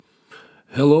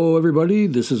Hello, everybody.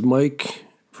 This is Mike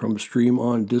from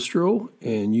StreamOn Distro,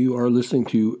 and you are listening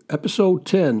to episode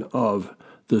 10 of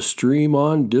the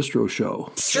StreamOn Distro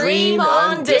Show.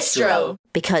 StreamOn Distro.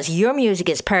 Because your music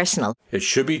is personal. It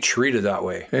should be treated that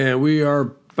way. And we are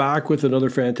back with another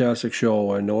fantastic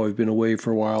show. I know I've been away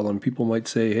for a while, and people might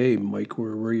say, hey, Mike,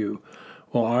 where were you?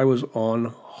 Well, I was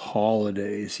on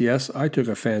holidays. Yes, I took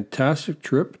a fantastic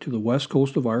trip to the west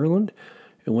coast of Ireland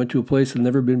and went to a place I'd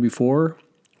never been before.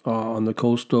 On the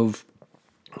coast of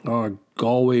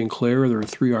Galway and Clare, there are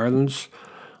three islands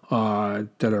that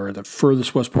are the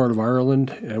furthest west part of Ireland,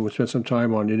 and we spent some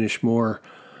time on Inishmore,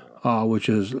 which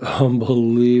is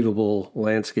unbelievable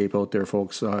landscape out there,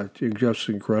 folks. Just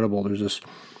incredible. There's this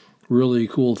really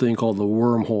cool thing called the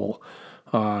wormhole.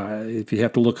 If you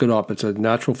have to look it up, it's a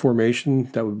natural formation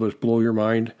that would just blow your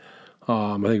mind.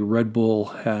 I think Red Bull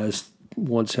has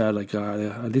once had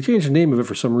they changed the name of it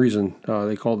for some reason.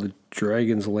 They called it the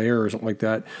Dragon's Lair or something like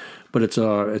that. But it's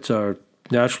a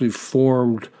naturally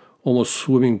formed, almost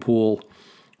swimming pool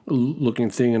looking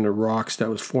thing in the rocks that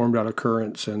was formed out of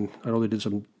currents. And I know they did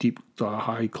some deep,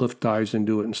 high cliff dives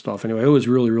into it and stuff. Anyway, it was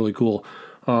really, really cool.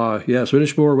 So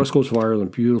Inishmore, west coast of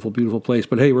Ireland, beautiful, beautiful place.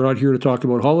 But hey, we're not here to talk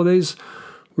about holidays.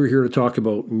 We're here to talk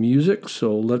about music.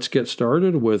 So let's get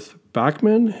started with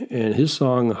Bachman and his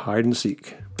song Hide and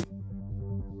Seek.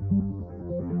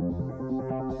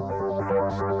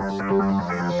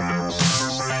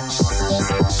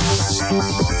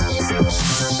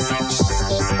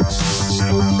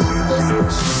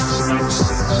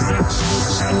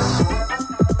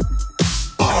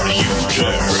 Are you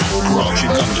there, crouching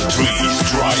on the tree,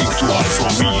 trying to hide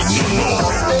from me? No.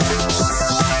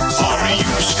 Are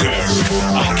you scared?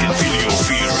 I can feel your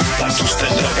fear. Time to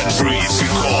stand up and breathe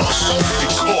because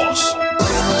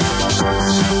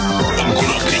I'm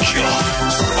gonna catch ya.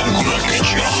 I'm gonna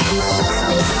catch ya.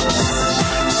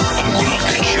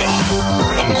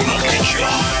 I'm gonna catch ya. I'm gonna catch ya.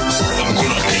 I'm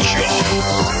gonna catch ya.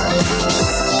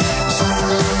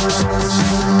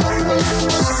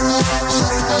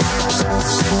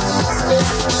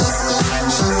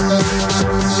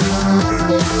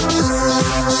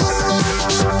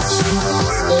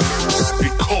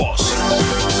 Because I'm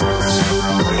gonna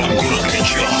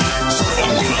catch ya.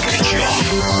 I'm gonna catch ya. I'm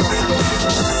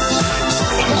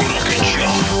gonna catch ya.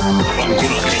 I'm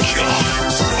gonna catch ya.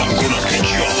 I'm gonna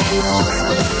catch ya.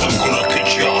 I'm gonna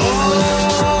catch ya.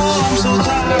 Oh, I'm so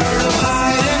tired of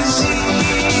hide and seek.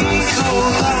 So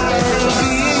tired of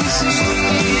being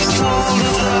seized all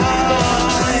the time.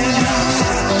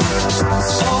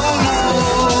 Oh no,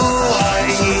 I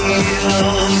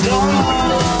don't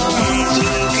want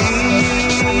to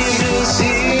keep the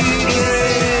secret.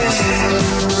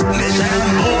 Let them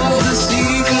hold the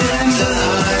secret and the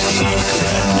hide.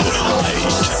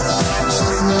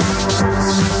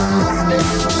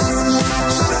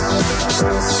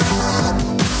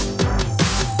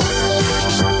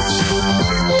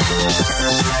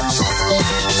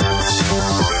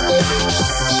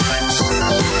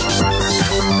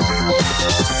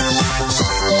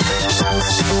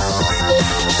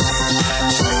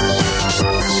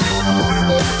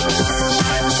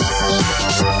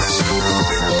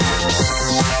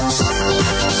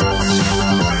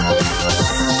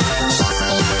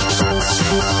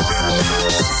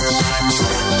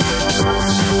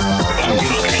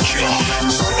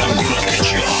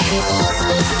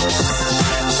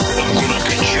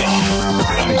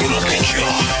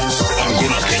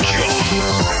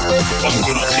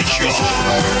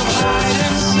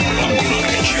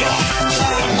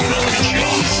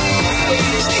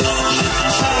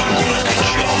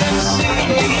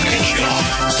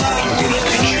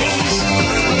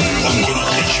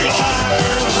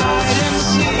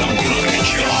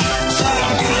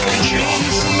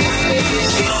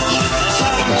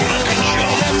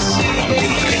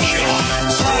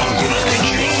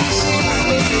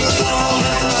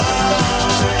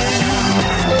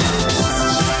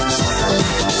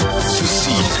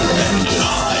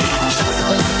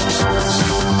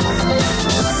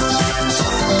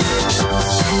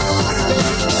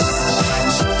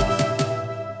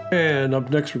 And up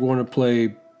next, we're going to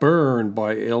play Burn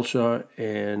by Ailsa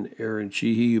and Aaron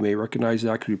Sheehy. You may recognize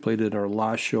that because we played it in our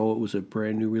last show. It was a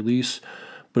brand new release,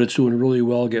 but it's doing really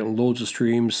well, getting loads of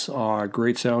streams,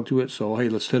 great sound to it. So, hey,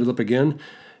 let's hit it up again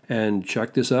and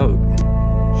check this out.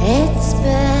 It's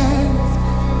been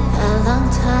a long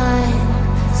time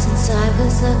since I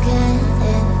was looking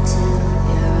into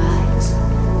your eyes.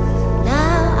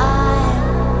 Now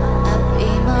I'm a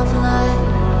beam of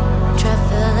light,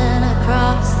 traveling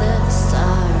across the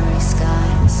starry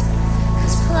skies.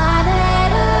 'Cause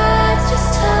planet Earth just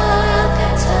took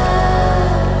a turn.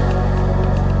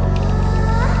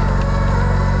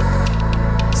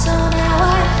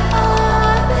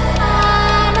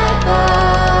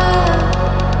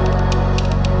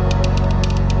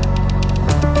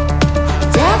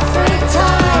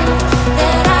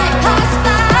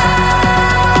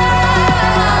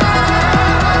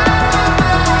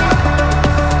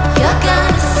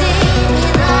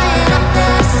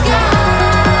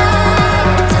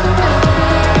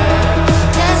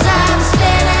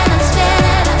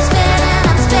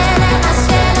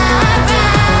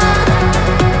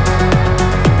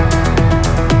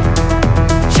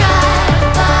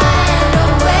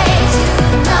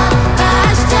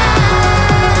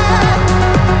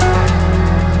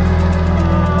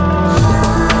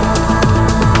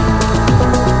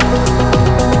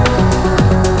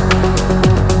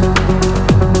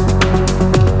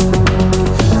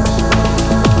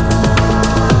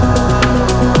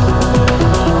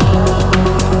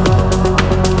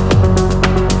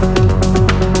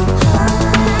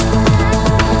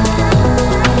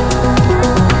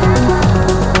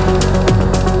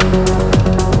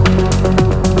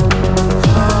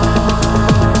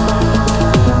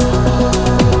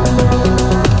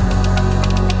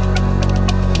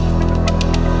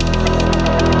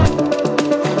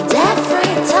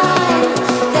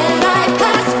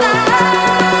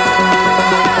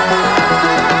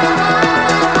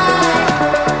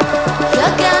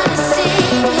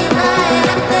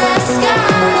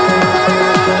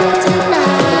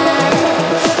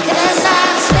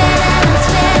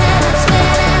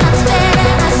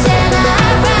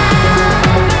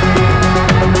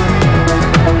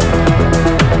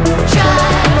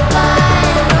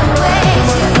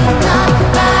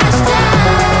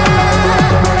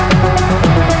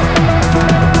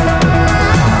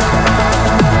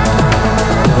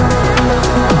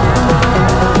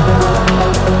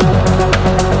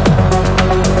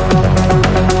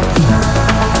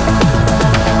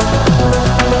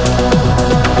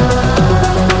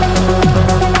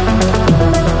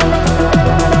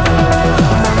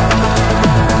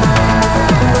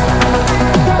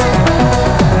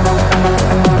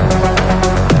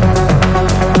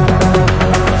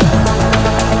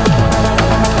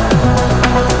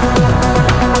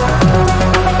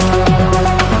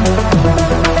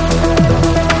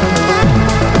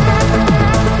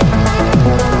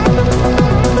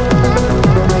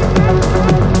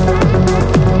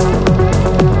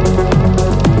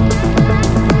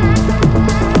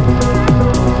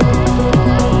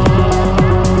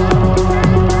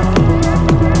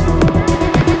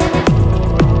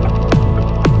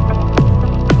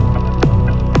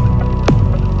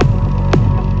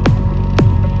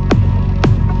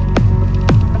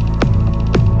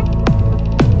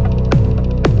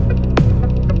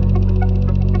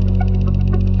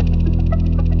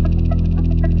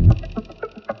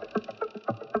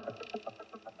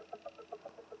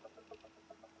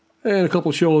 And a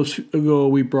couple shows ago,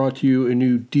 we brought to you a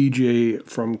new DJ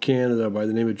from Canada by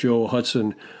the name of Joe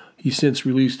Hudson. He's since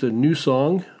released a new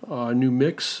song, a new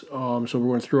mix. So we're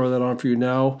going to throw that on for you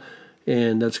now.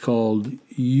 And that's called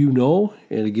You Know.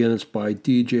 And again, it's by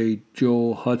DJ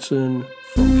Joe Hudson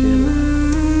from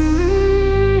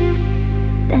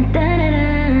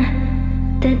Canada.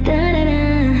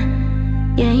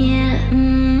 Yeah, yeah.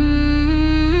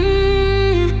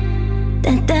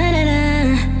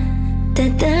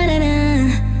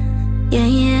 Yeah,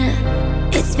 yeah.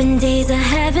 It's been days I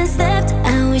haven't slept.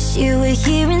 I wish you were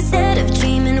here instead of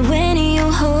dreaming when you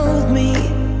hold me.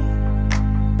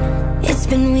 It's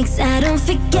been weeks, I don't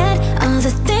forget all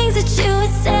the things that you had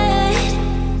said.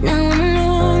 Now I'm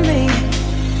lonely.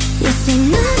 You say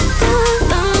not for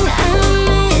long, I'll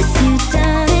miss you,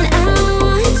 darling. I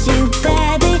want you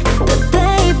badly, but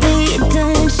baby,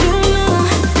 don't you know,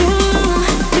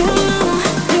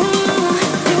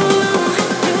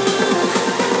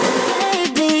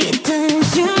 baby, don't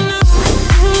you know,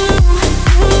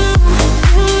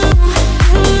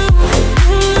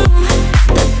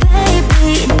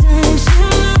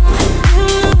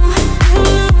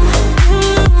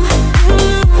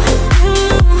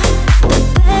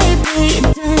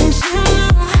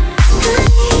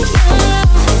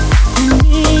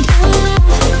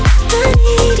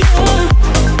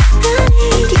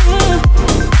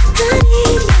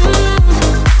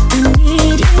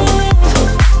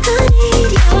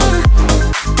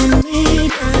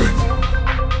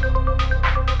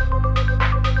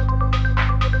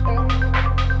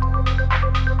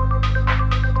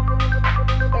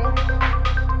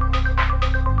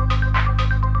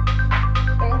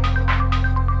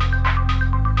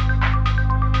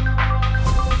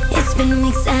 it's been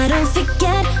weeks, I don't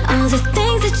forget all the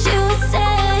things that you had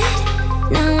said.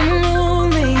 Now I'm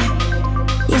lonely.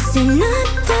 You say not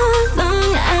for long,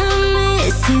 I'll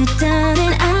miss you,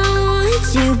 darling. I want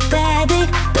you badly,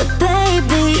 but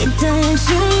baby, don't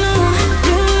you know,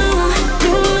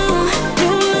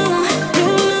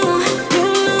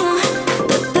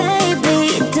 but baby,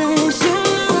 don't you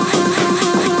know,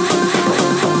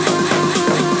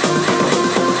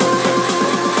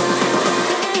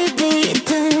 baby,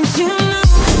 don't you know.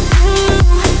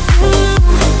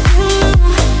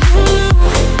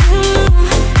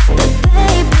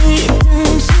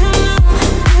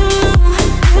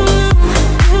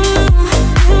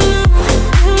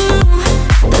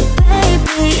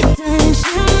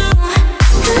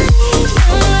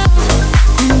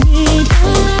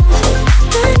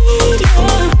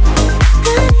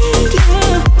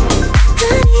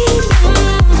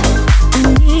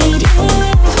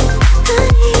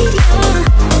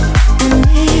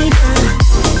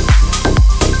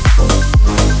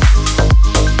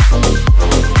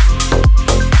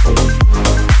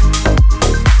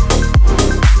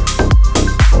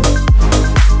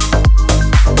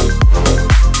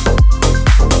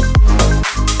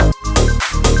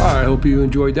 I hope you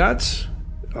enjoyed that.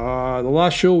 The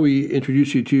last show, we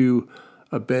introduced you to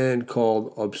a band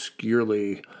called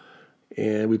Obscurely,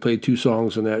 and we played 2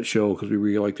 songs on that show because we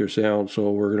really like their sound.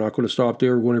 So we're not going to stop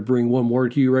there. We're going to bring one more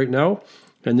to you right now,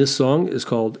 and this song is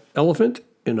called Elephant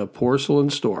in a Porcelain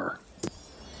Store.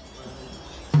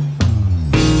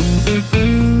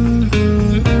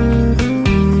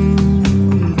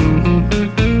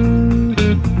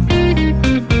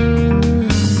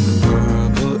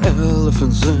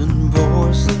 Elephants in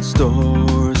porcelain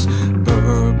stores.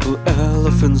 Purple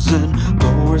elephants in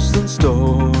porcelain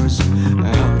stores.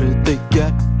 How did they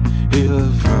get here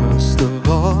first of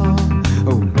all?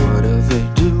 What are they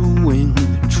doing,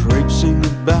 traipsing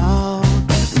about?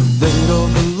 They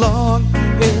don't belong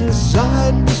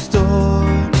inside the store,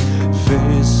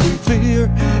 facing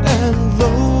fear and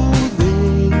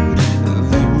loathing.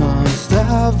 They must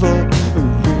have a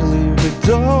really big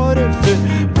door to fit.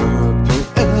 Purple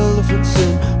elephants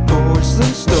in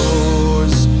porcelain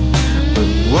stores. But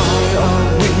why are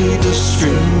we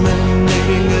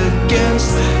discriminating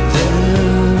against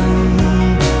them?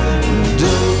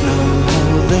 Don't know how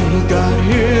they got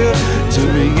here to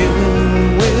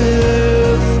begin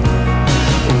with.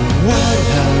 What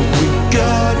have we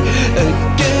got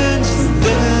against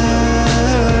them?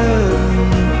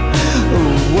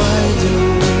 Why do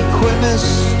we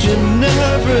question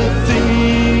everything?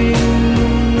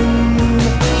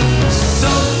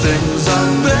 Some things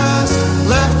are best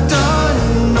left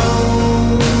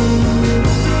unknown.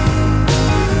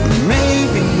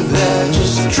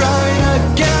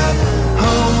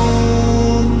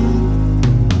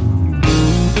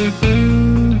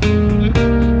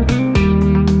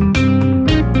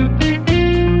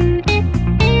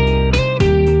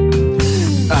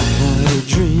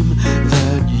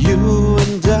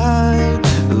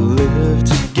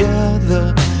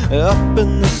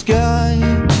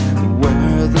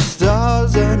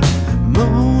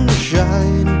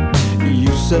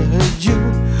 said you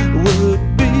would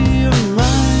be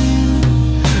mine.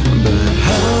 But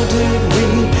how did we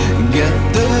get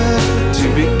there to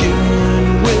begin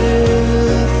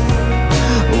with?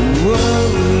 Were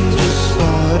we just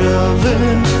part of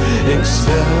an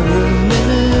experiment?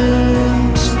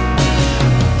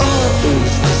 Or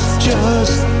is this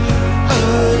just a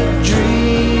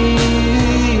dream?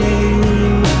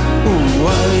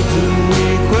 Why do we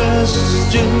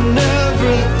question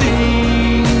everything?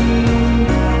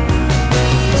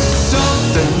 Some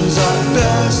things are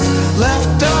best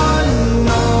left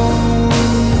unknown.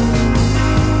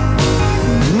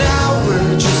 Now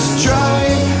we're just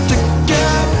trying to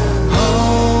get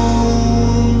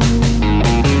home.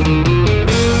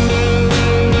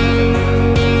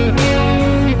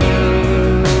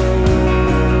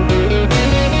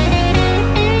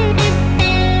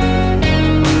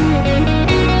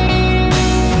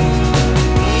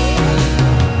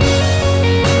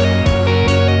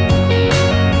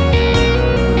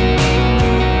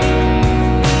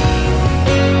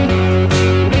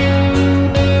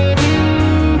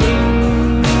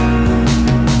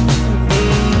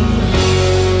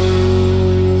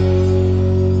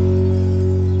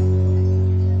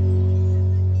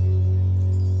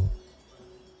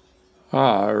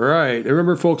 All right. And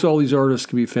remember, folks, all these artists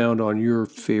can be found on your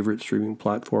favorite streaming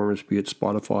platforms, be it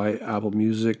Spotify, Apple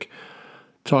Music,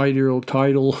 Tidal,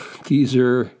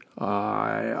 Deezer,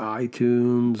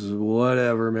 iTunes,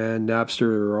 whatever, man.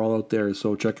 Napster, they're all out there.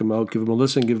 So check them out. Give them a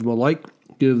listen. Give them a like.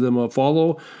 Give them a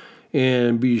follow.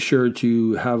 And be sure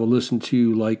to have a listen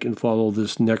to, like, and follow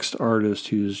this next artist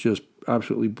who's just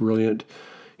absolutely brilliant.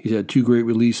 He's had 2 great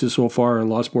releases so far and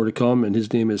lots more to come, and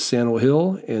his name is Sano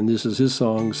Hill, and this is his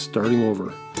song, Starting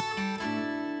Over.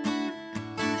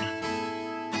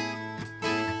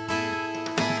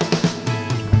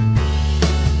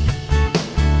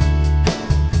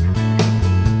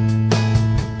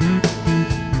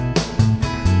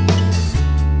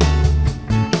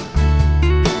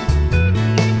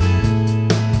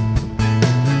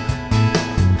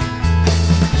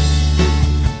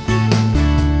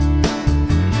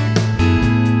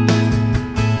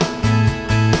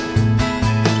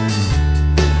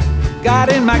 Got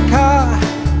in my car,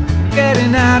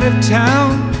 getting out of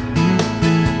town.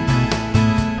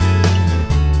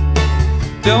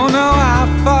 Don't know how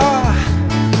far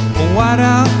or what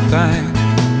I'll find.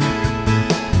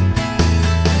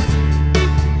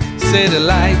 City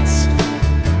lights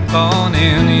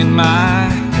burning in my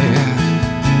head.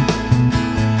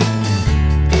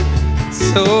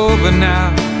 It's over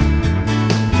now,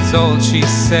 it's all she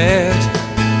said.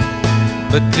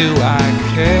 But do I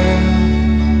care?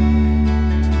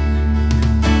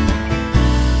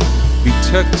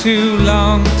 Took too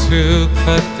long to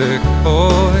cut the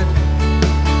cord.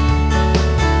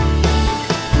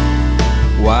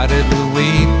 Why did we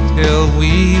wait till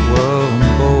we were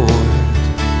bored?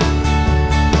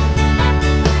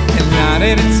 And now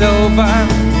that it's over,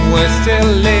 we're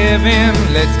still living.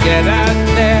 Let's get out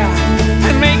there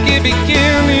and make it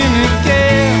beginning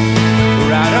again.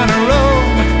 We're out on a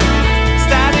road,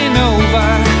 starting over,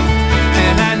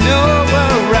 and I know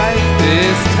we're right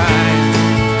this time.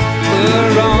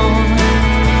 We're on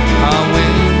our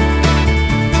way.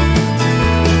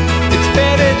 It's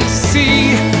better to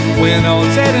see when all's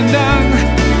said and done.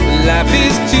 Life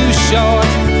is too short,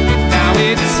 now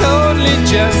it's only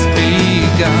just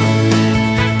begun.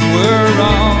 We're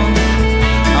on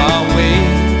our way.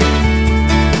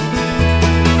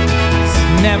 It's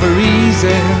never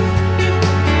easy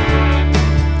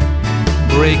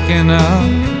breaking up.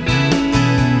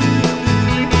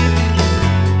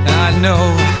 I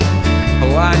know.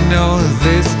 Oh, I know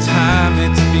this time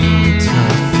it's been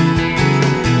tough.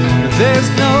 There's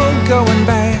no going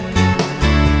back.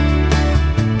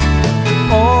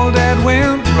 All that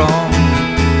went wrong,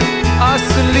 us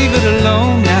to leave it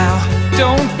alone now.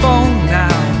 Don't phone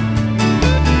now.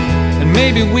 And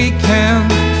maybe we can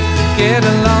get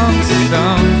along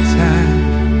sometime.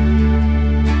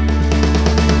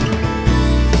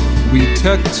 We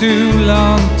took too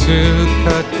long to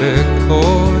cut the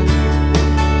cord.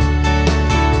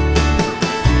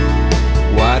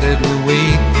 Why did we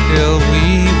wait till we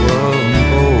were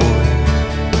bored?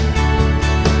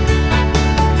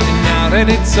 And now that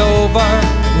it's over,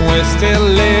 we're still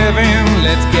living.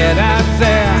 Let's get out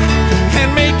there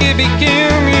and make it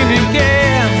beginning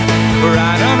again. We're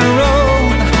out on a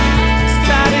road,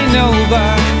 starting over,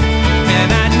 and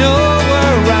I know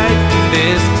we're right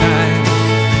this time.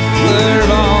 We're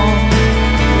on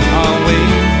our way.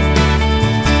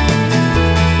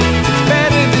 It's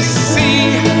better to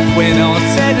see when all's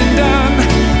said and done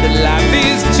that life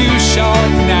is too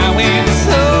short. Now it's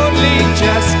only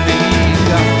just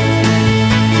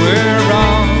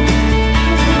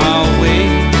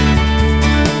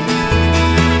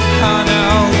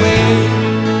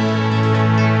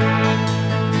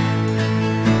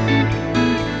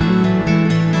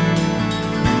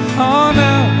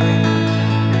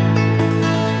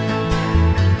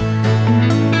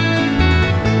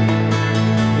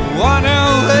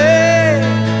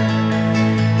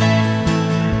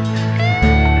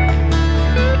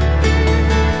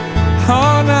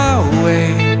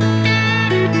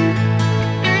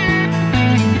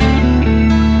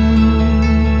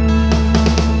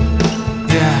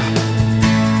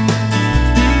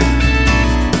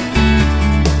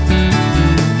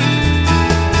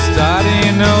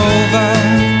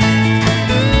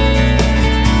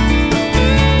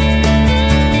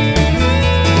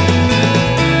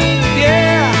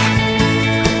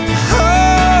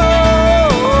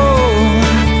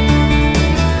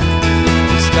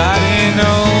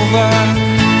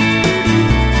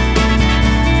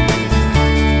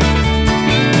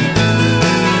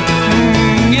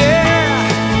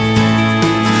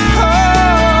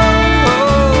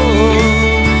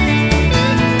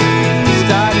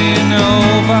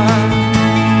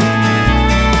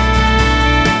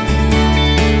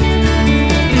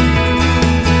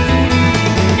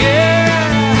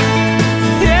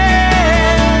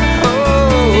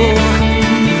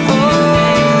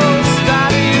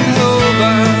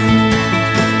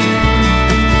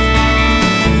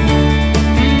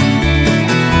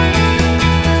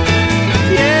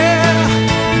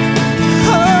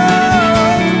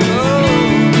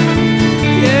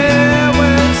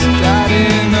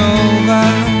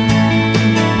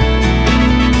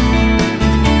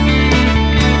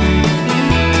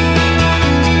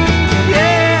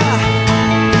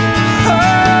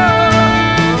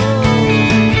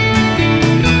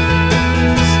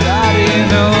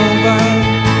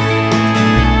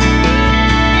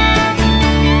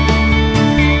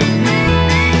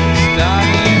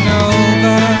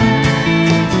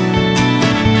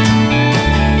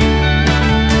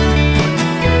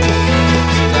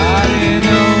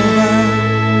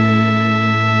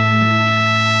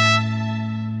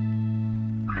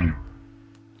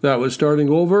That was Starting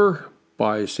Over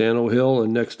by Sano Hill,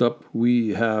 and next up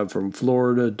we have from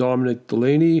Florida Dominic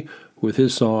Delaney with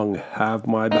his song Have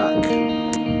My Back.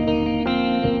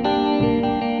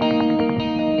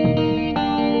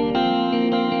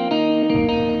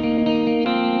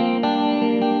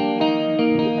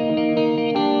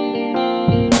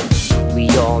 We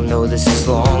all know this is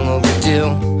long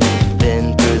overdue.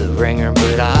 Been through the ringer,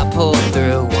 but I pulled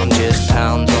through. I'm just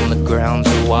pounds on the ground,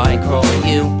 so why crawl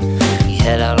you? We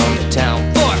head out on the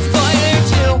town for a fight or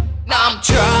two. Now I'm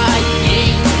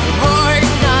trying hard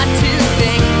not to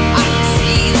think. I can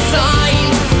see the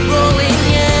signs rolling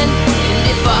in, and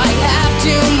if I have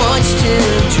too much to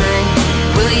drink,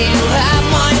 will you have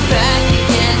my back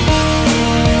again?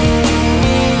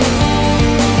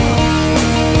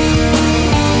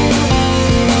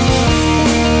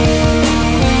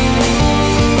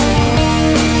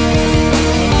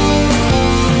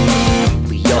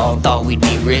 Thought we'd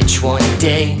be rich one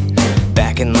day.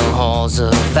 Back in the halls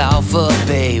of Alpha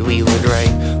Bay, we were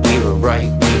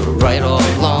right all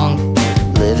along.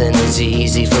 Living is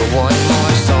easy for one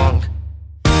more song.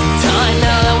 Time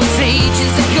now, that was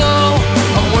ages ago.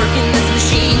 I'm working this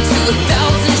machine to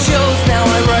 1,000 shows. Now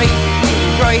I write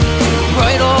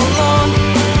all along.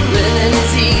 Living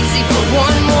is easy for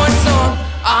one more song.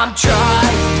 I'm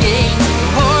trying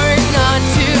hard not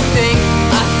to think.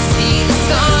 I can see the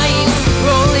signs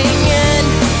rolling in,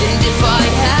 and if I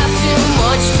have too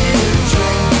much to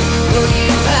drink, will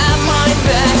you have my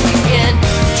back again?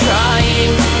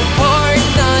 Trying hard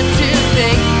not to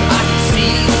think. I can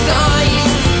see the signs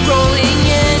rolling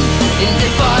in, and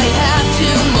if I have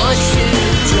too much to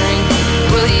drink,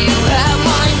 will you have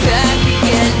my back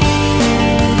again?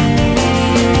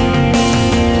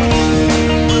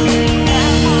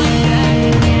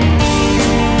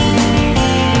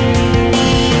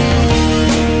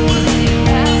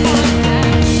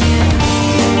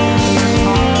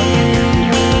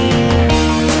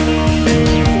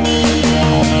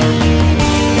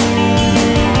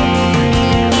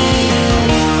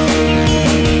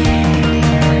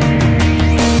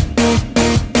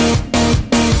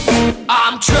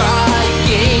 I'm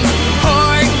trying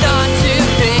hard not to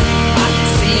think. I can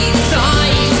see the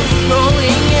signs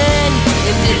rolling in,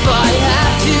 and if I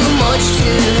have too much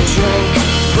to drink,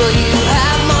 will you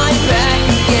have my back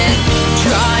again?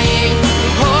 Trying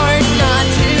hard not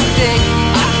to think.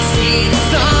 I can see the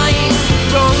signs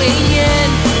rolling in,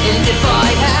 and if I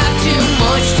have too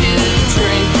much to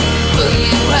drink, will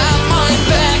you have my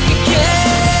back again?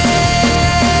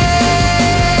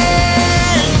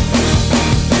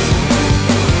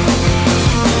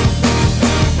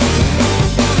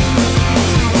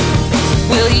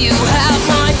 Will you have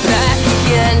my back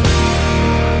again?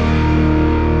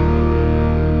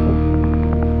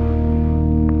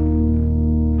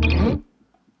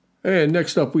 And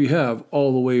next up we have,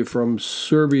 all the way from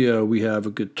Serbia, we have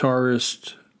a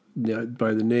guitarist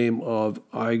by the name of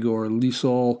Igor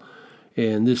Lisol,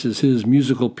 and this is his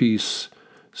musical piece,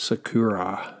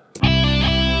 Sakura.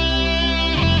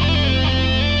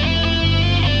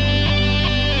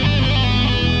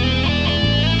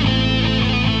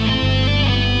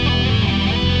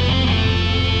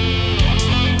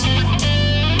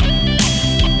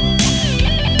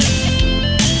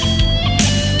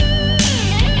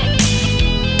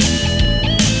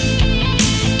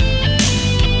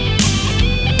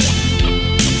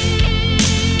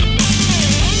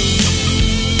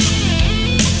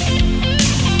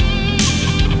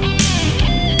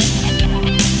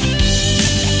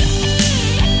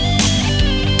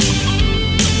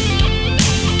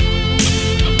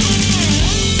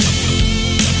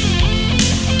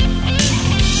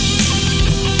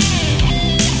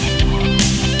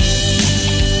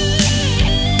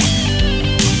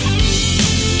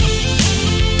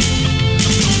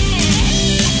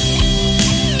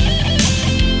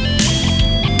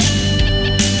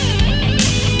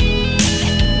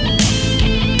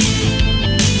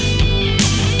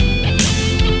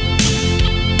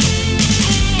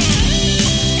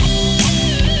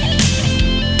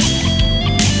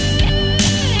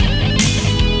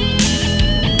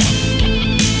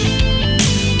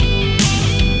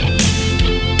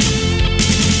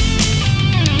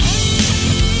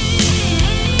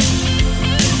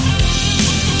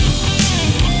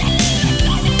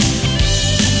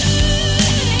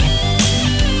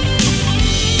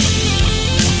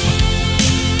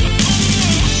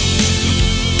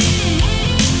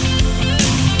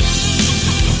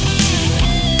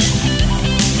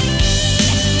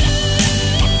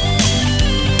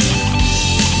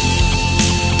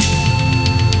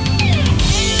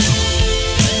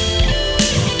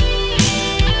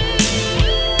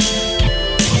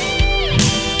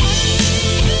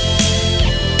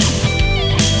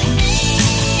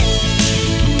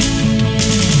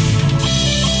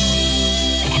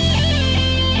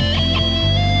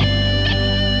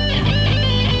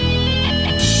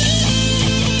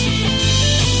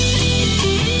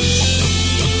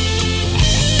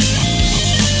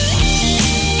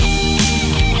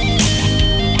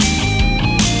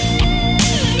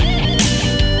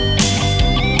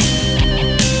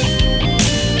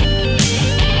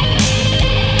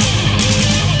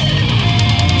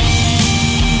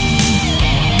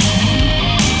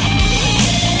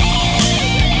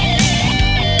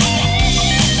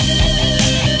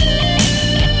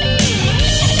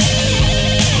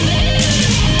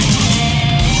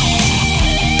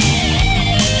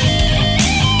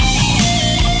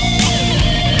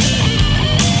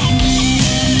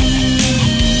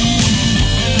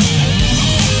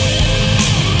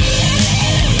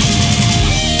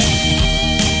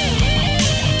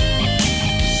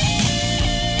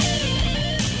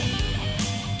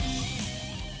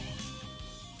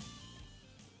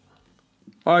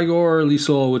 Igor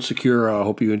Liso with Secura. I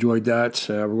hope you enjoyed that.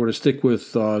 We're going to stick with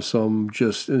some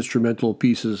just instrumental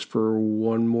pieces for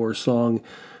one more song.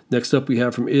 Next up, we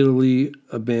have from Italy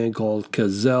a band called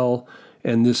Cazelle,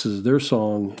 and this is their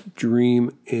song,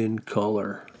 Dream in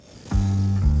Color.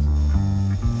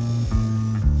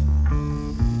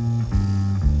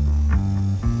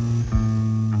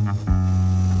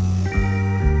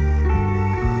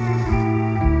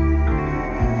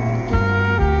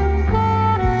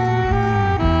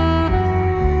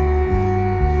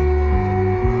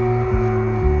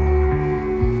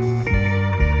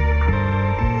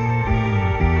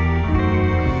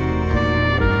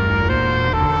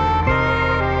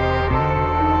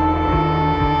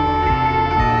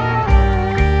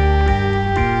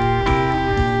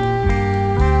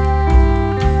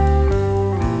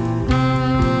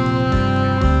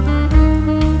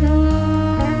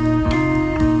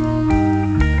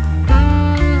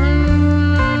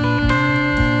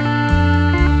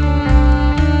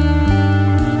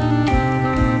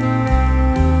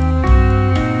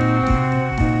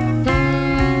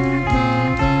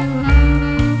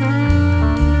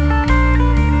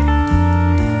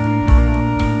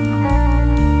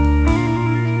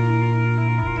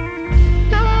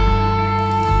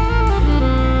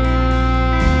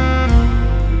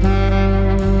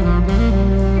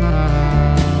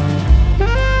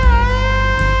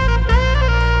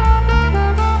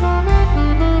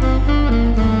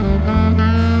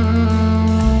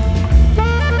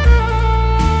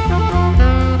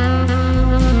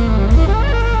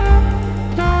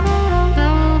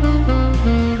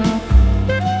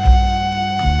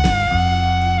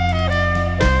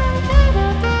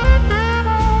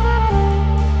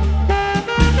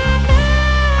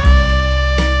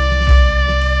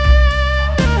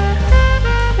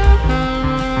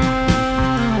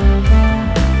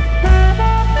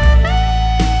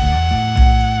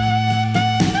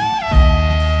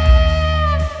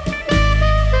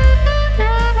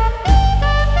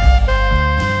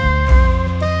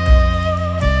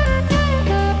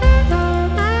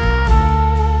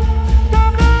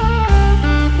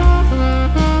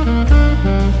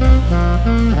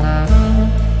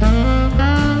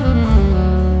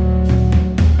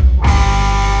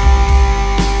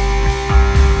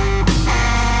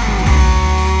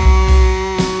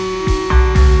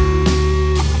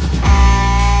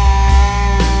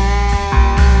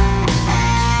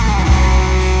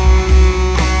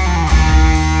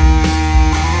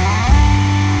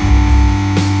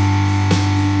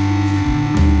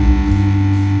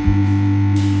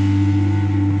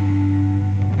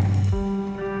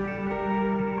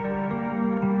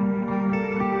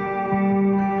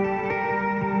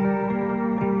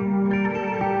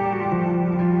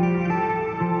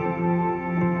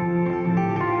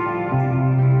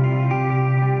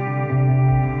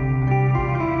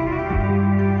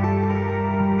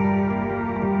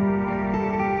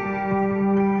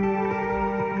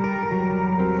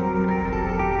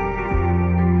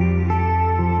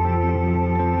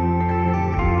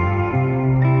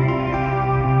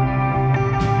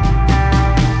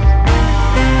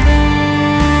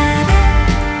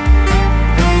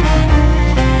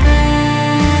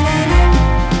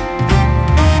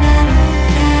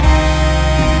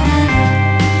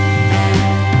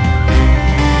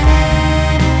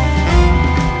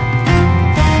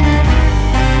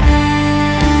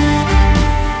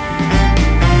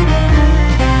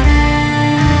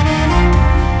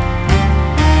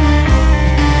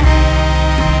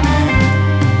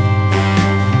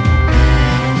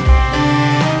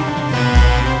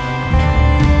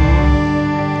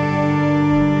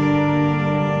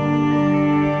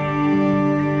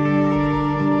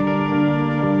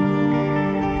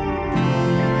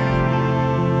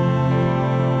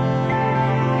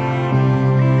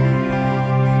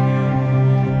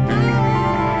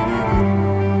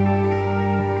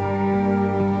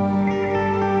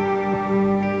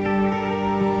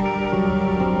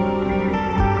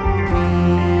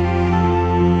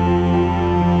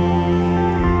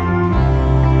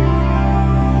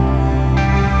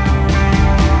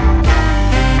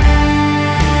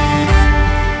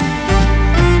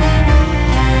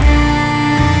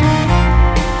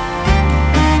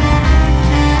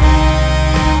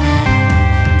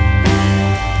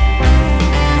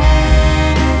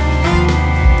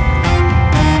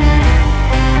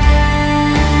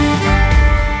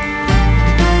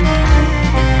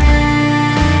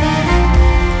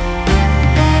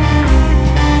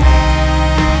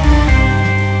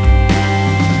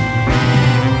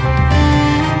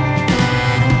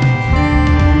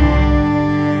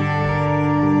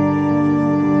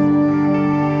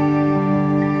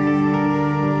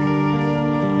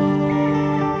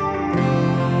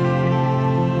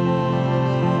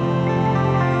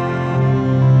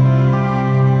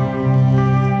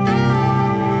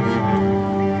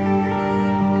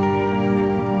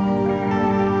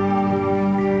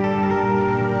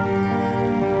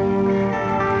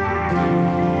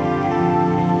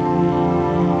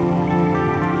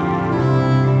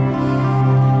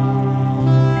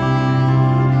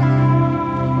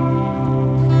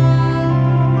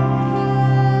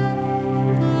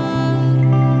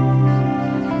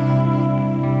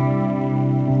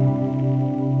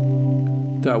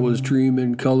 that was Dream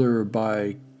in Color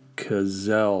by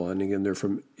Cazelle. And again, they're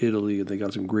from Italy, and they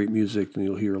got some great music, and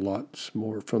you'll hear lots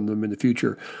more from them in the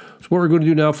future. So what we're going to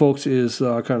do now, folks, is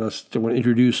I'm going to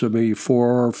introduce maybe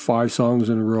 4 or 5 songs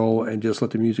in a row and just let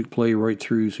the music play right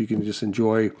through so you can just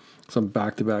enjoy some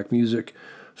back-to-back music.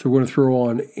 So we're going to throw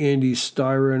on Andy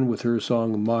Styron with her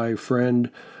song My Friend.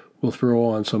 We'll throw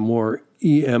on some more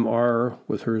EMR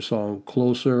with her song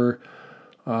Closer.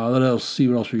 Let us see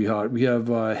what else we got. We have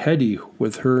Hetty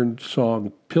with her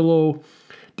song Pillow.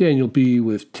 Daniel B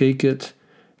with Take It.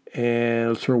 And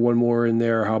let's throw one more in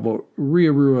there. How about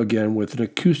Ria Rua again with an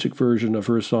acoustic version of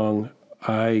her song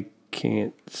I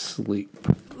Can't Sleep.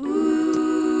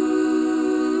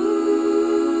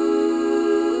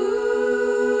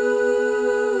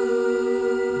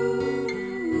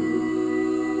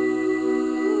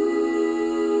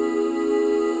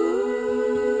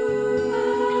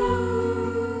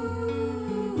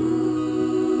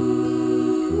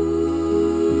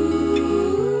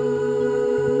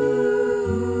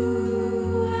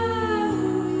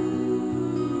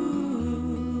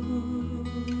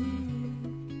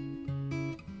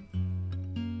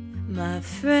 My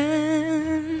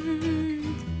friend,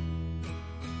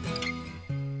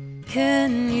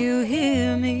 can you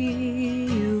hear me?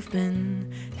 You've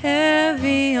been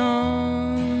heavy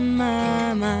on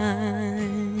my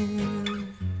mind.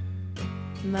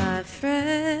 My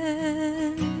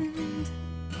friend,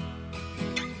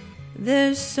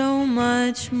 there's so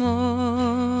much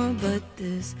more, but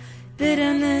this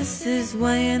bitterness is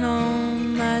weighing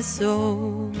on my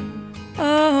soul.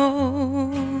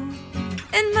 Oh,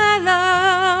 and my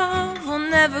love will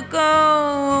never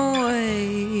go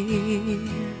away.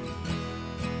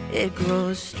 It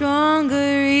grows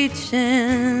stronger each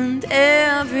and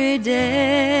every day.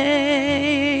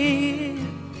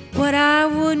 What I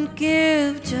wouldn't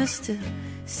give just to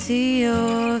see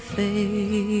your face,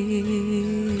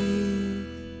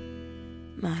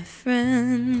 my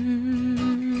friend.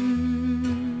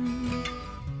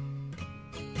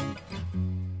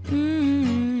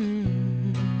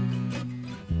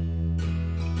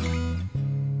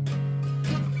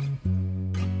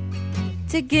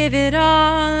 To give it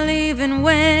all even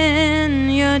when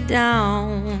you're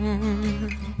down,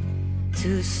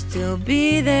 to still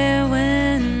be there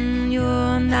when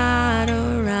you're not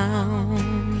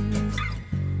around.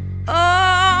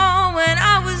 Oh, when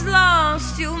I was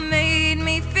lost, you made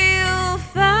me feel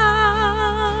found.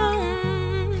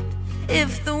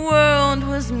 If the world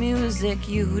was music,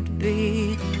 you'd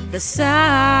be the sound.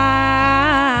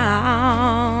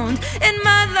 And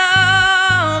my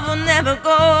love will never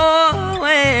go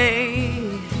away.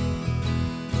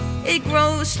 It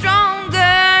grows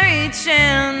stronger each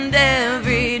and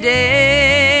every day.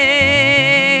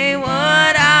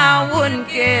 What I wouldn't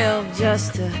give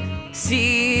just to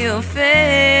see your face,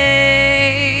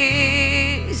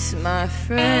 my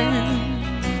friend.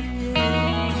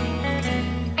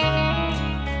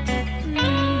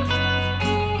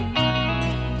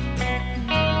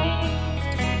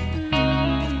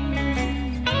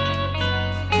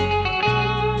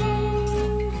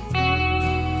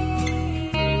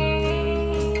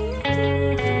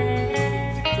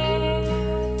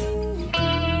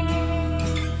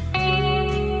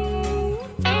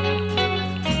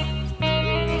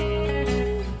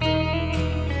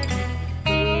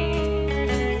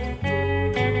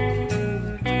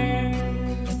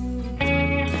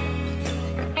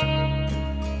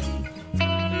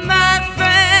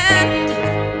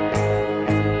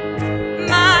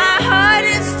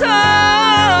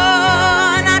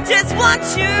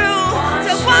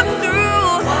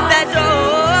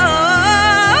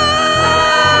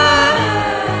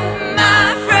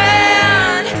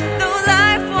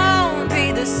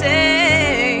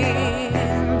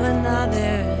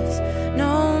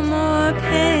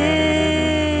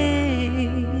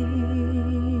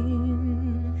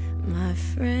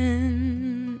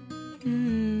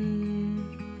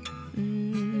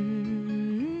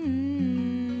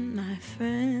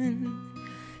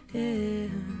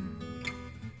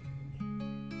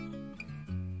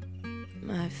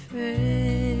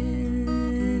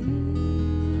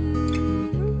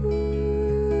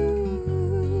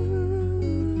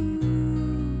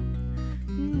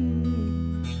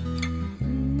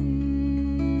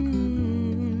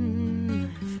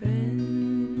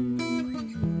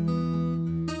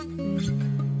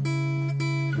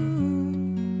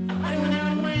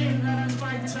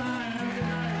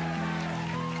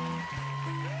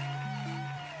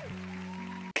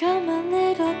 Come a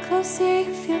little closer,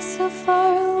 you feel so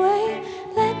far away.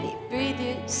 Let me breathe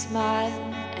your smile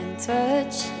and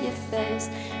touch your face.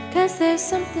 'Cause there's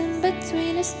something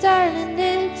between us, darling,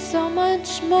 it's so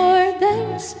much much more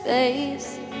than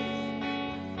space.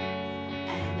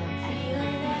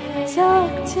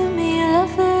 Talk to me,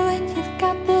 lover, when you've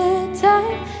got the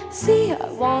time. See,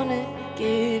 I wanna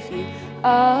give you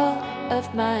all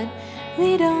of mine.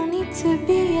 We don't need to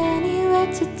be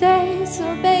anywhere today,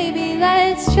 so baby,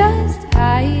 let's just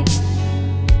hide.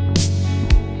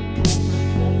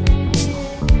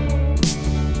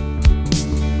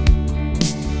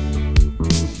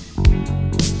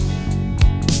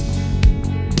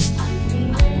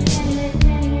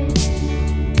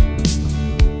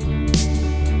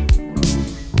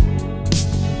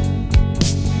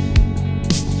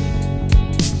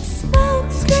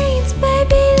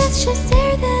 Just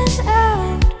air them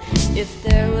out. If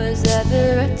there was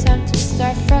ever a time to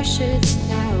start fresh, it's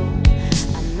now.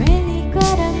 I'm really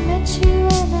glad I met you,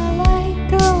 and I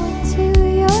like going to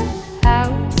your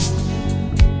house.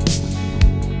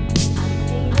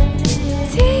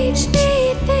 Teach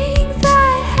me things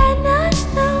I had not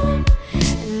known,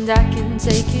 and I can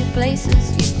take you places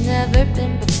you've never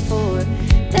been before.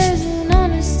 There's an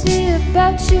honesty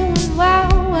about you, and wow,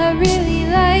 I really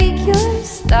like your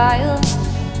style.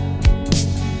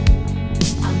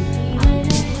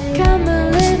 Come a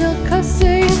little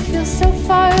closer, you feel so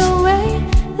far away.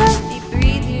 Let me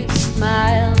breathe you,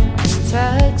 smile,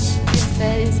 touch your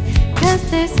face. 'Cause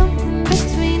there's something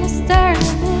between a star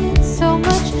and it's so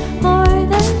much more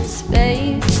than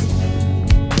space.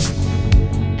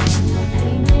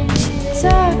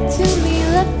 Talk to me,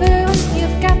 lover, when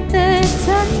you've got the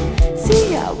time.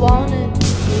 See, I wanna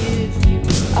give you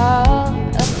all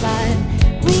of mine.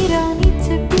 We don't need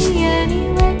to be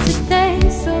anywhere today,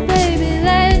 so baby,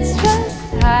 let's just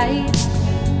hide.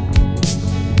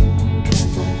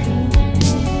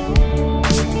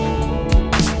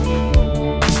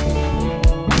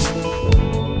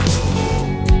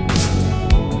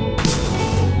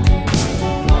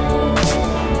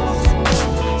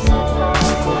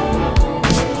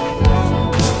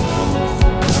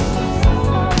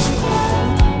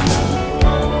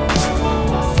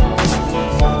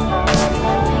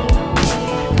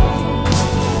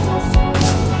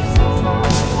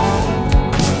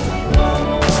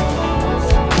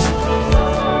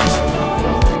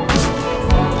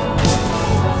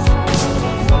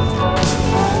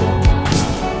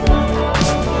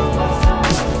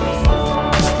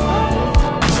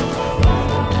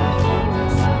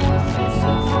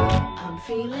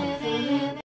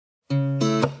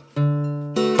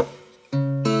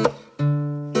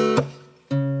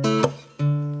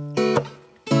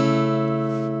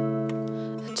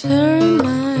 Turn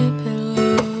my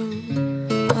pillow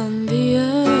on the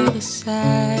other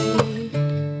side,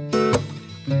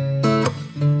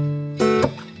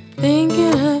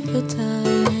 thinking of the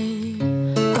time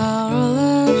our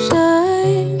love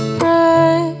shined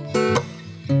bright.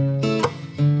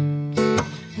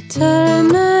 I turn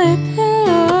my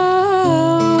pillow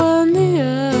on the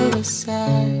other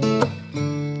side,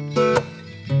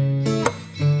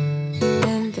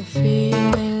 and the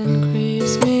feeling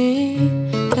creeps me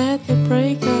that the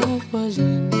breakup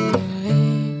wasn't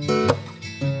right.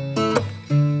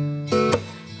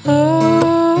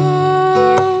 Oh,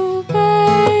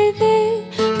 baby,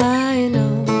 I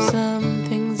know some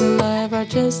things in life are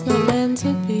just not meant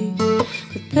to be.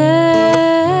 But baby,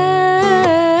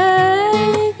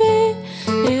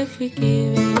 if we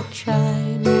give it a try,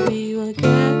 maybe we'll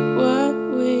get what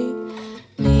we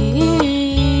need.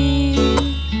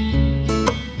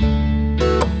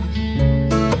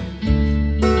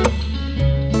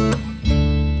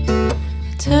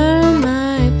 Turn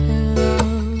my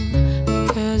pillow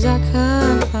because I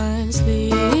can't find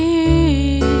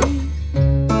sleep.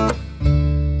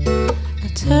 I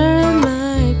turn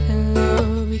my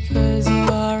pillow because you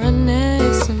are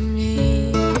next to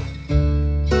me.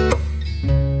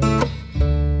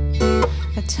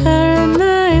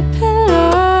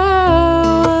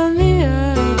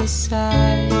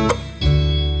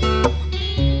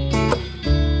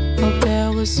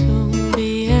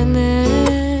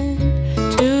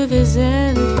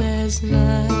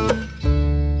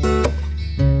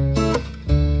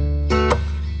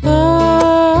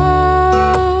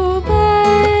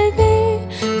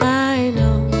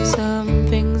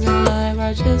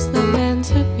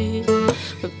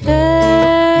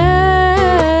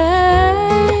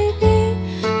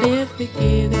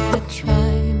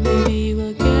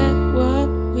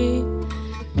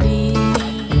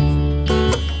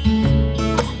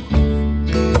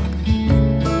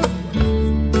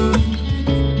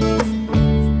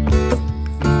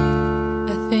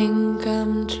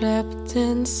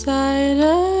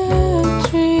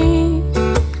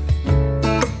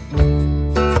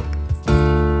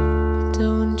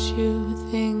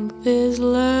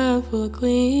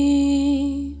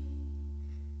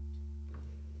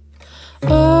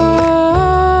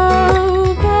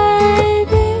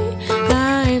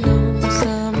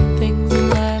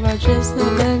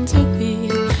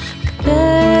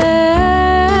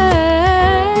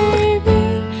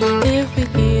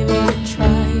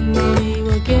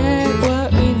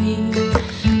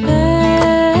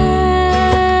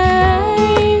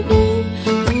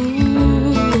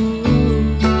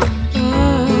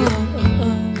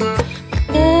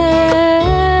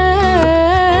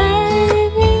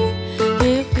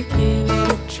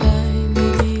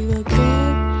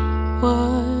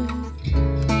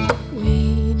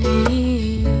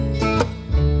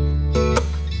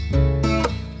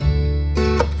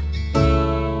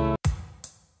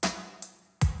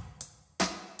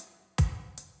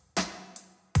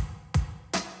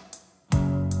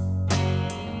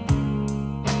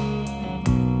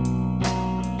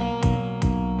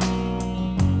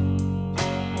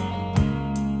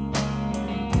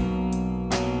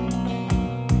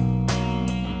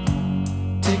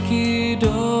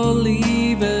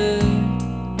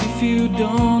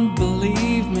 don't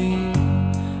believe me,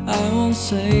 I won't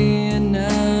say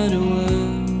another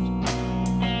word.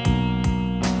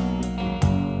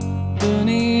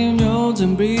 Burning roads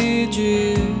and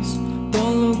bridges,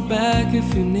 don't look back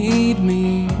if you need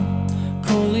me.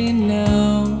 Calling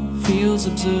now feels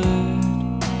absurd.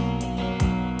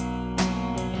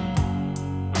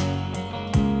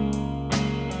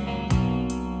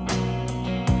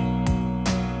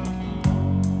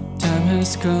 Time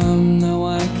has come, now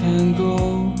I can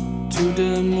go to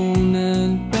the moon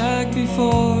and back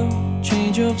before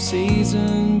change of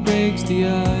season breaks the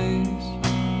ice.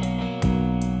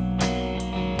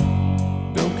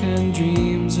 Broken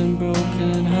dreams and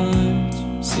broken hearts,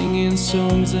 singing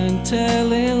songs and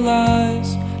telling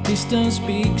lies. Distance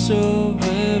speaks of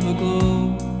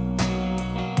everglow.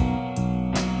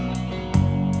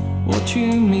 What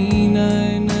you mean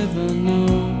I never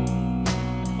know.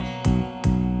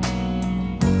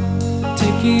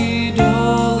 Take it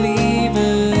or leave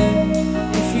it.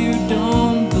 If you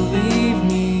don't believe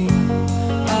me,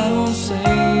 I won't say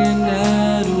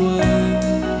another word.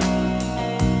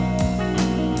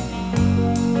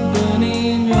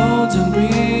 Burning roads and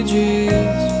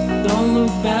bridges, don't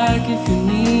look back if you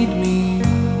need me.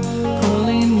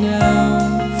 Calling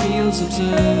now feels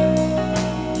absurd.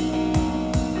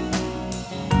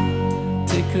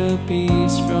 Take a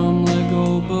piece from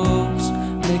Lego box,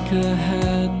 make a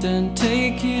hat and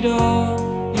take it all.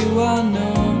 You are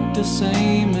not the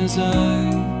same as I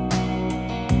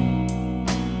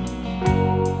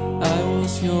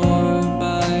was yours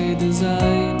by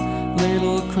design,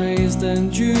 little crazed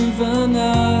and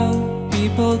juvenile.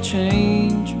 People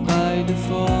change by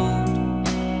default.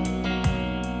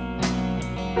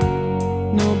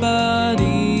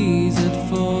 Nobody's at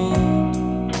fault.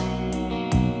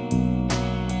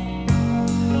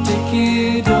 Take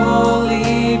it or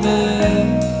leave it.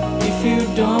 If you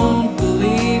don't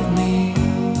believe me,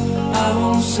 I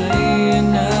won't say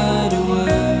another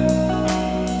word.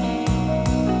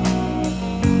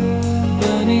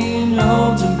 Burning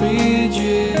roads and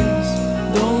bridges,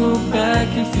 don't look back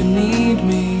if you need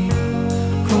me.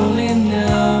 Calling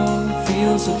now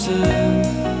feels absurd.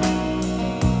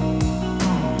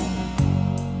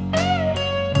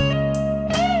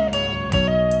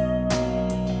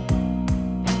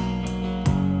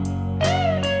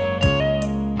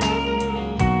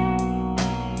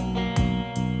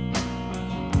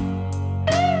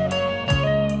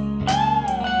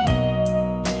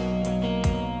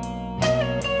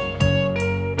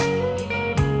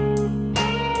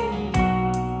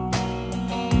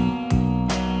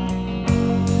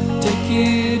 Take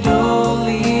it or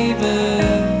leave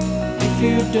it. If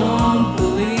you don't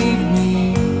believe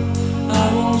me,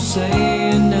 I won't say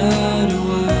another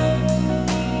word.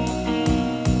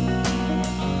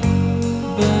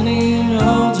 Burning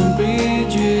roads and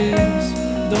bridges,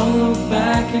 don't look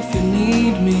back if you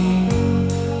need me.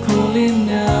 Calling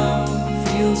now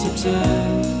feels absurd.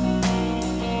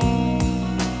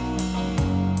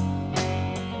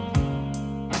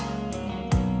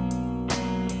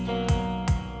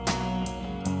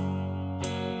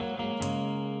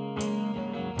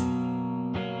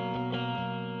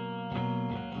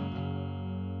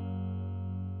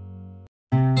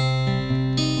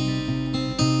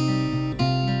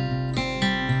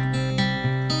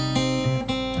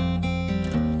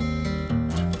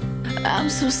 I'm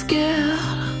so scared,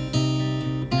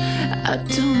 I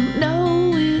don't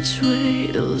know which way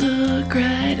to look,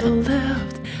 right or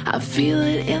left. I feel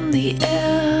it in the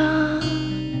air,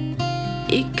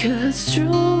 it cuts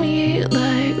through me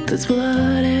like there's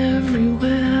blood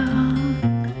everywhere.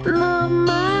 Now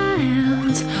my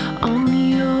hands on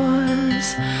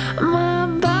yours, my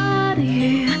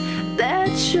body,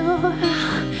 that's yours.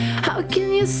 How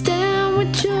can you stand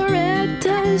with your red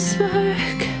tie spark?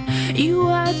 You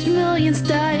watch millions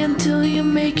die until you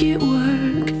make it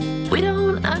work. We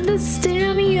don't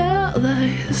understand your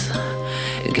lies,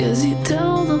 cause you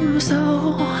tell them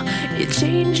so. You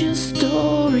change your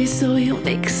story so you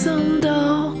make some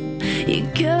dough. You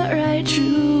cut right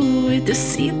through with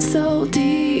deceit so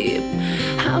deep.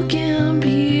 How can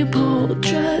people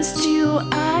trust you?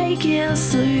 I can't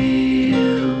sleep,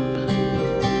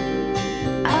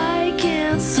 I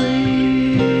can't sleep.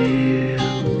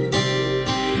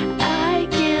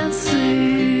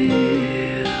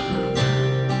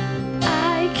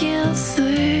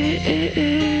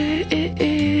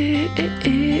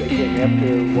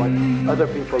 After what other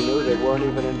people knew, they weren't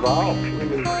even involved. We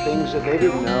knew things that they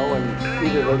didn't know, and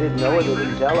either they didn't know or they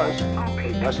didn't tell us.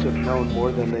 They must have known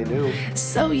more than they knew.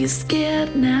 So you're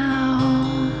scared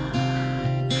now.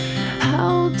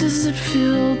 How does it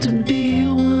feel to be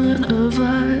one of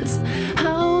us?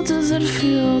 How does it it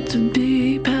feel to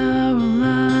be paralyzed?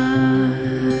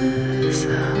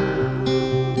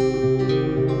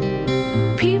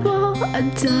 People are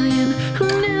dying who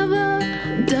never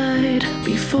died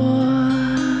before.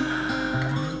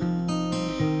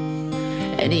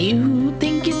 And you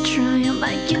think you're trying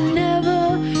like you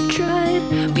never tried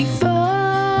before.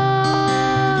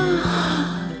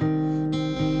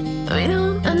 We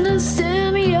don't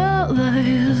understand your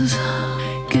lies,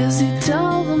 'cause you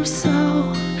tell them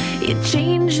so. You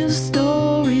change your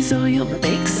story so you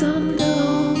make some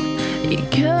dough. You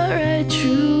cut right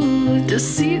through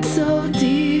deceit so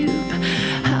deep.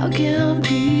 How can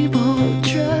people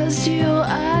trust you?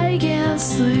 I can't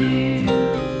sleep.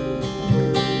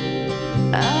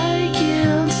 I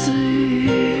can't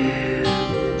sleep.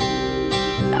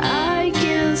 I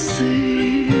can't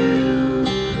sleep.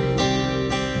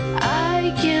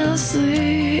 I can't sleep.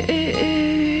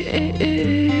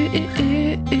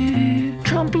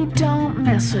 Trumpy, don't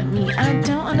mess with me. I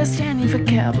don't understand your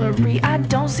vocabulary. I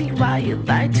don't see why you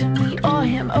lied to me or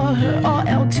him or her or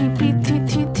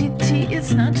LGBTTTT.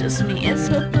 It's not just me, it's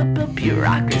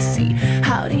bureaucracy.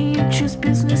 How do you choose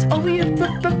business over your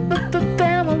family?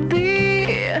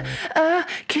 I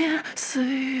can't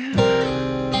sleep.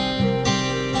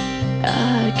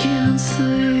 I can't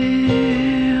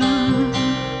sleep.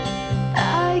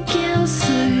 I can't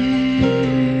sleep.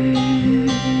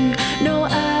 No,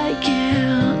 I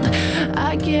can't.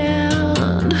 I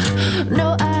can't.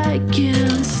 No, I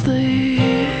can't sleep.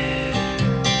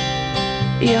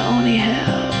 You only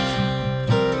have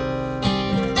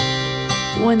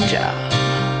one job.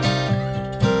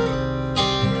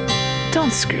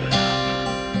 Don't screw it up.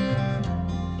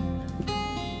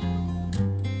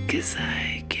 'Cause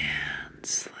I can't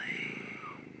sleep.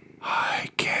 I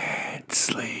Can't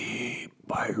Sleep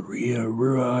by Ria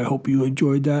Rua. I hope you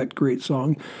enjoyed that great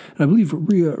song. And I believe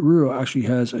Ria Rua actually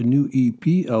has a new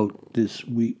EP out this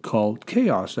week called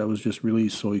Chaos that was just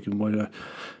released, so you can want to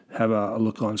have a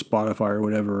look on Spotify or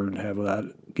whatever and have that,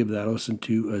 give that a listen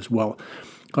to as well.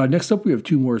 Next up, we have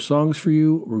two more songs for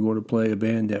you. We're going to play a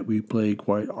band that we play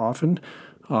quite often.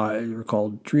 They're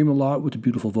called Dream a Lot with the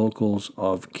beautiful vocals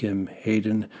of Kim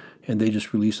Hayden, and they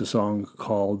just released a song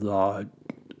called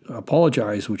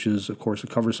Apologize, which is, of course, a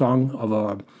cover song of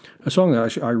a song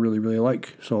that I really, really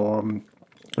like. So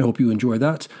I hope you enjoy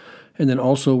that. And then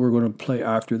also we're going to play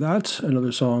after that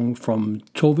another song from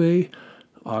Tove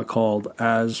called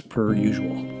As Per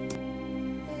Usual.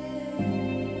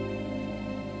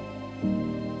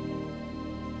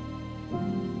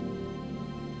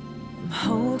 I'm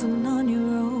holding on your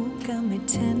rope, got me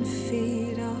 10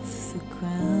 feet off the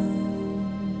ground.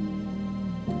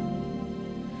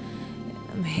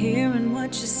 I'm hearing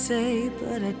what you say,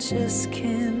 but I just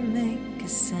can't make a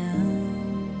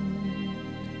sound.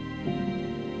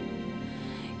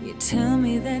 You tell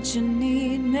me that you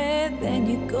need me, then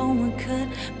you go and cut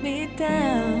me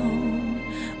down.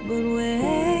 But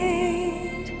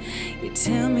wait, you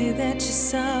tell me that you're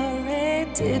sorry,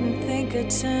 didn't think I'd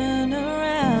turn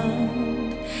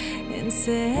around and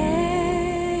say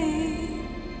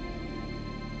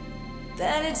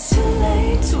that it's too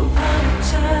late to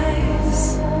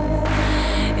apologize.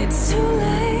 It's too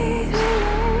late.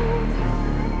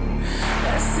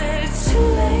 I said it's too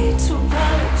late to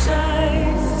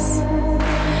apologize.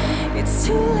 It's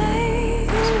too late.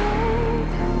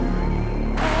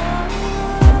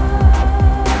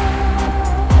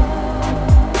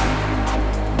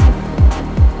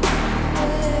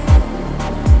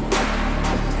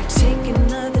 Take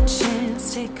another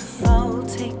chance, take a fall,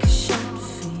 take a shot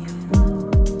for you.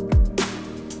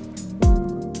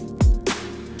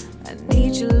 I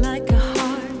need you like a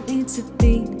heart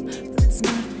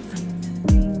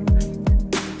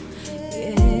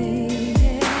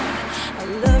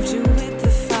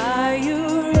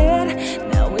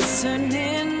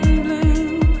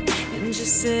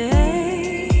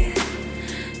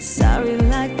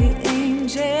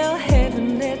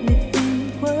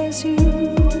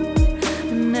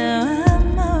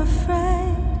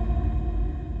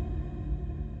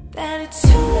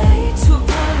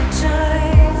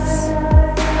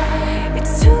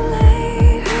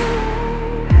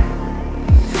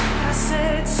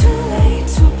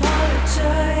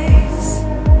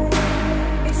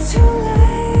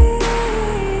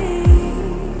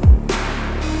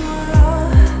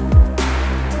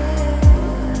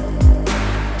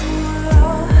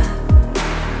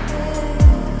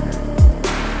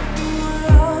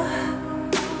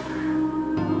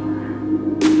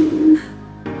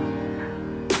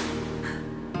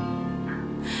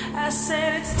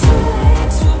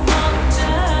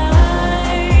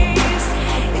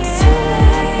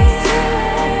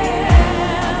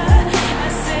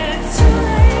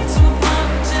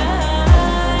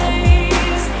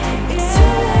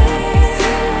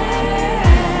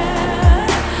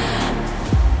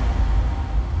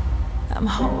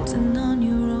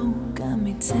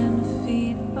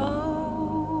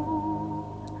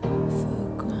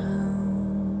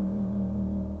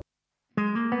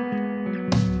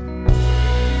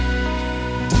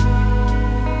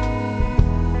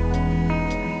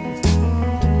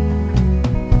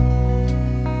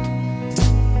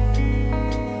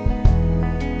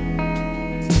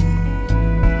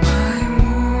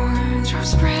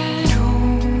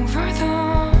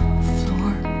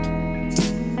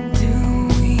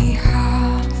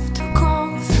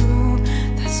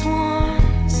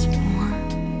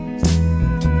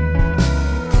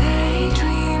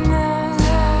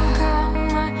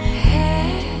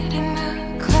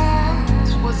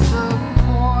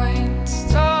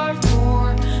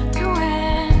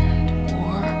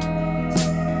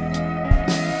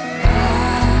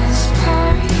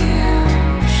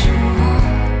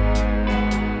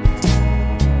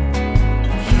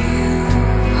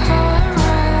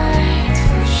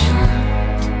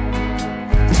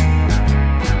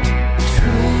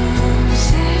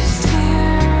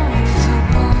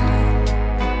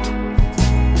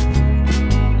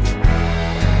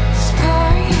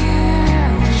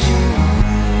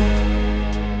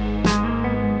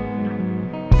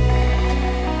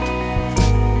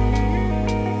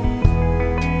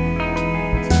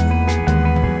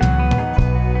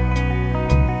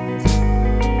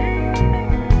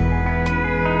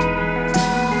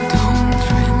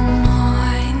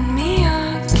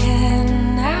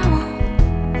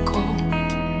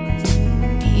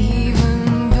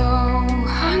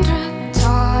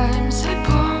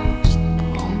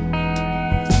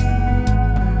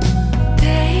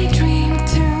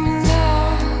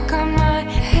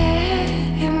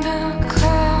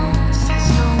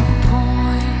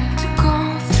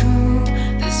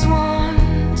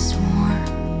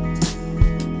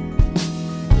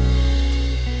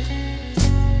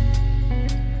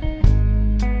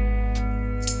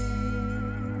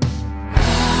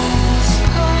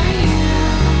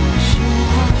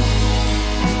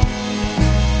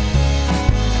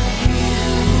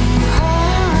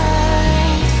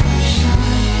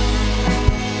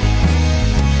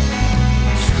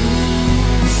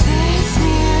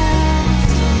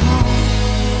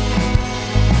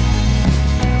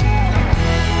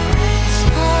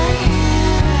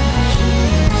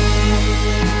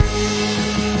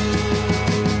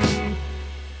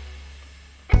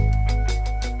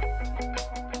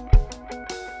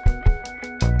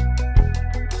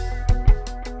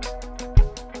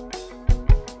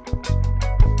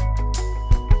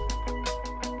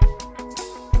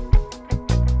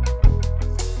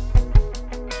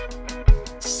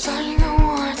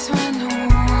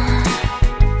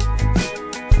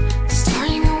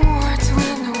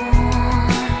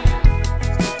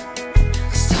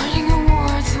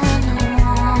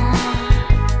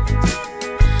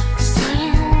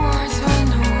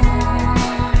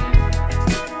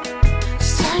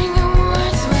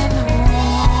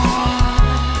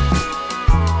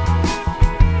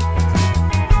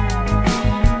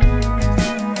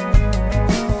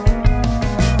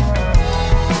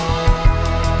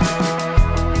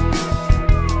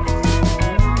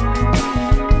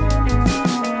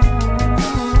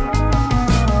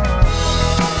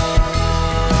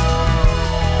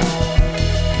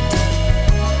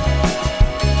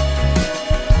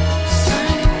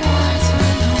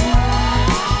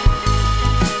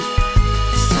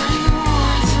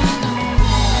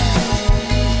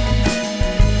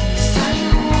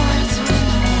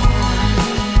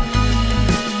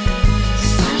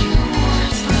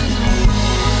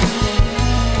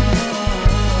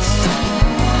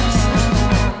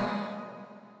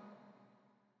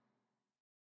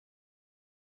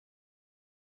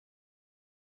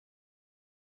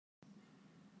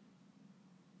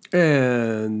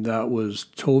And that was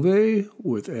Tove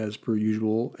with As Per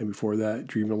Usual. And before that,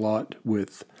 Dream a Lot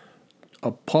with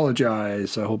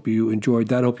Apologize. I hope you enjoyed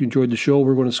that. I hope you enjoyed the show.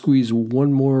 We're going to squeeze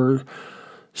one more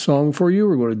song for you.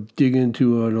 We're going to dig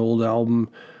into an old album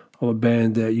of a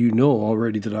band that you know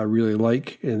already that I really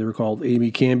like, and they're called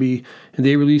Amy Camby, and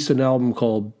they released an album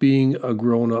called Being a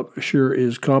Grown Up Sure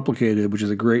Is Complicated, which is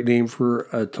a great name for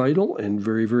a title, and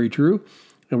very, very true.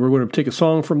 And we're going to take a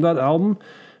song from that album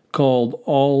called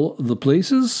All the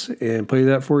Places and play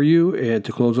that for you, and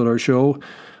to close out our show.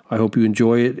 I hope you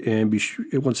enjoy it, and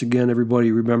once again,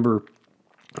 everybody, remember,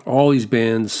 all these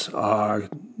bands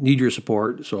need your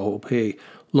support, so hey,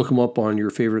 look them up on your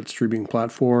favorite streaming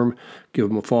platform, give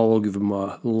them a follow, give them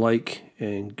a like,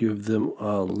 and give them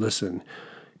a listen.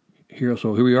 Here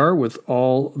we are with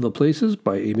All the Places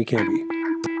by Amy Camby.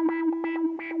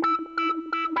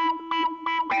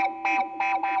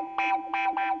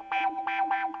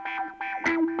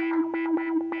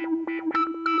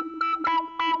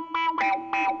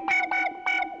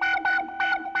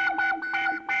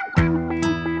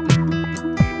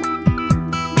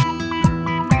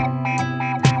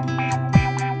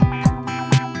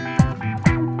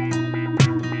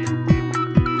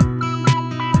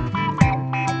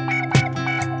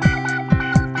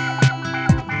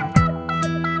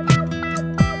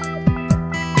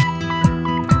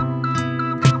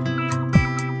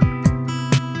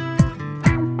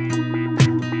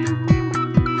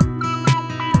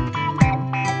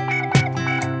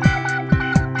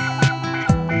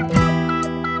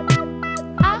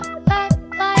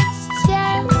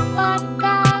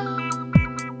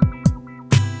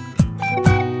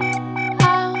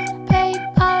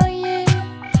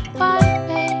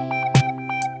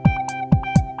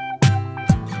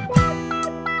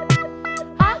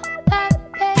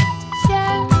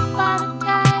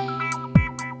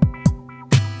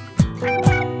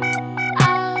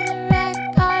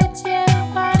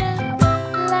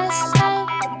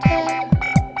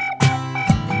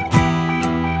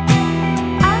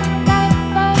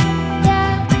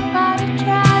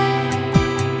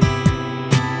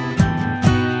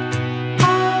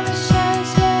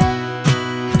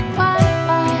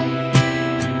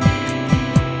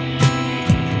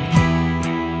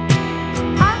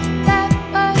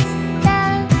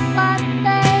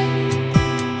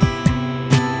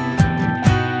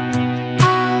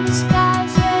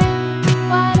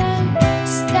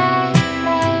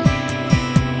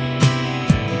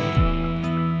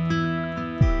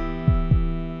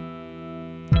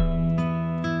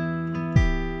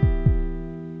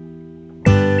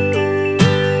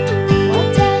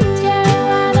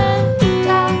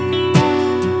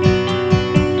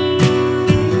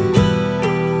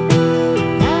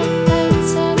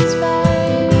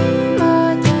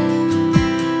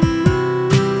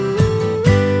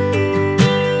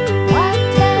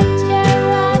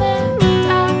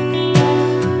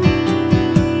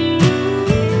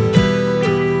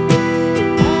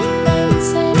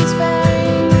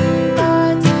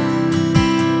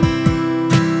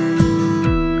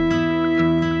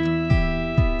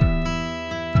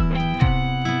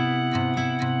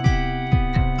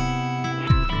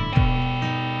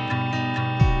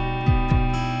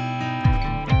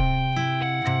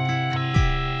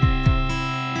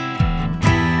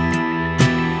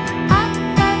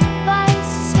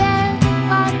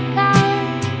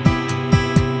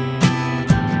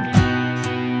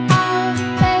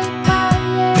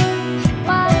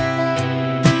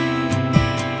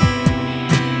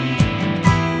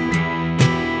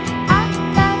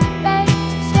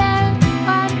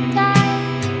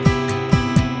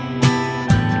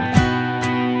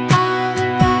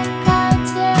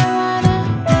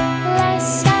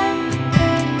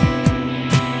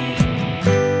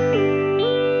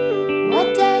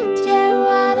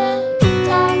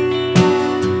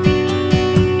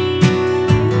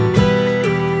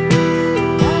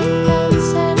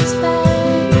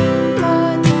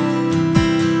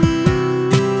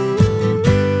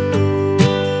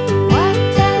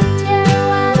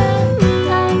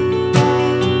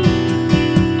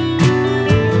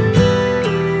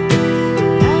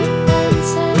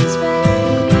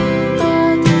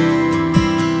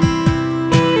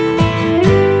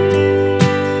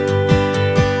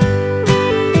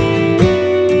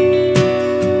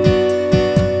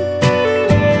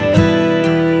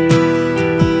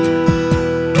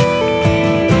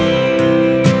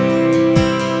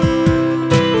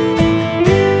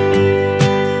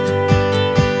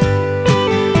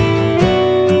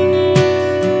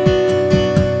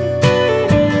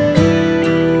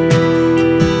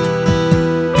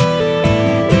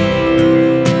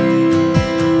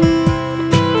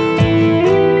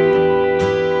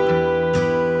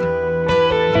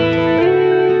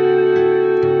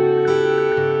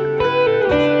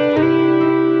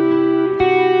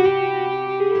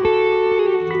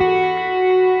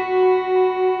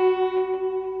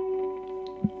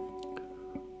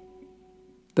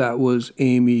 that was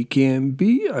Amy Can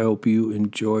Be. I hope you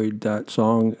enjoyed that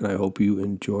song, and I hope you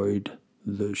enjoyed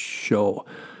the show.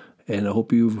 And I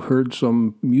hope you've heard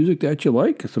some music that you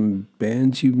like, some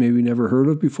bands you've maybe never heard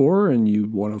of before, and you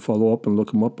want to follow up and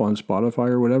look them up on Spotify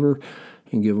or whatever,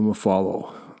 and give them a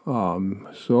follow.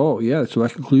 So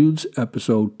that concludes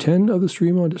episode 10 of the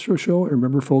StreamOn Distro Show. And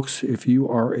remember, folks, if you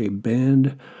are a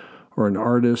band or an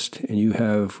artist and you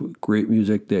have great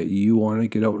music that you want to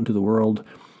get out into the world,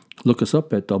 look us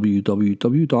up at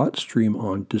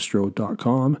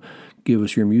www.streamondistro.com. Give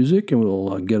us your music and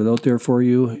we'll get it out there for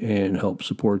you and help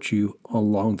support you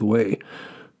along the way.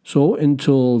 So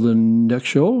until the next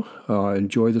show,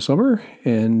 enjoy the summer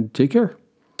and take care.